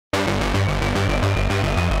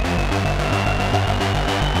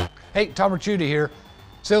Hey, Tom Ricciuti here,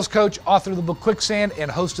 sales coach, author of the book Quicksand, and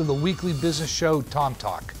host of the weekly business show, Tom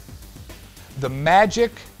Talk. The magic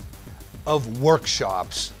of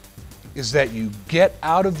workshops is that you get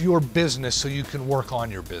out of your business so you can work on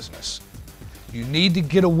your business. You need to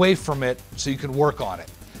get away from it so you can work on it.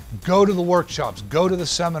 Go to the workshops, go to the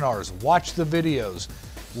seminars, watch the videos,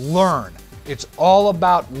 learn. It's all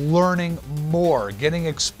about learning more, getting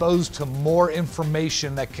exposed to more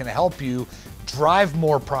information that can help you drive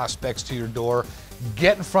more prospects to your door,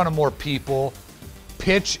 get in front of more people,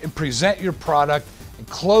 pitch and present your product, and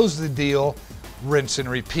close the deal, rinse and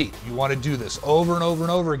repeat. You want to do this over and over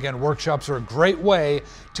and over again. Workshops are a great way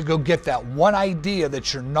to go get that one idea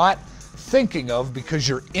that you're not thinking of because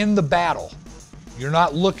you're in the battle. You're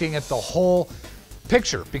not looking at the whole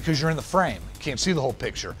picture because you're in the frame. You can't see the whole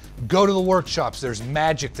picture. Go to the workshops. There's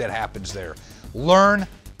magic that happens there. Learn,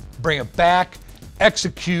 bring it back,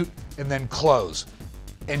 execute, and then close.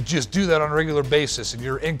 And just do that on a regular basis and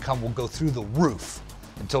your income will go through the roof.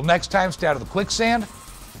 Until next time, stay out of the quicksand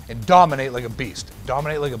and dominate like a beast.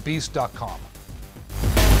 DominateLikeAbeast.com.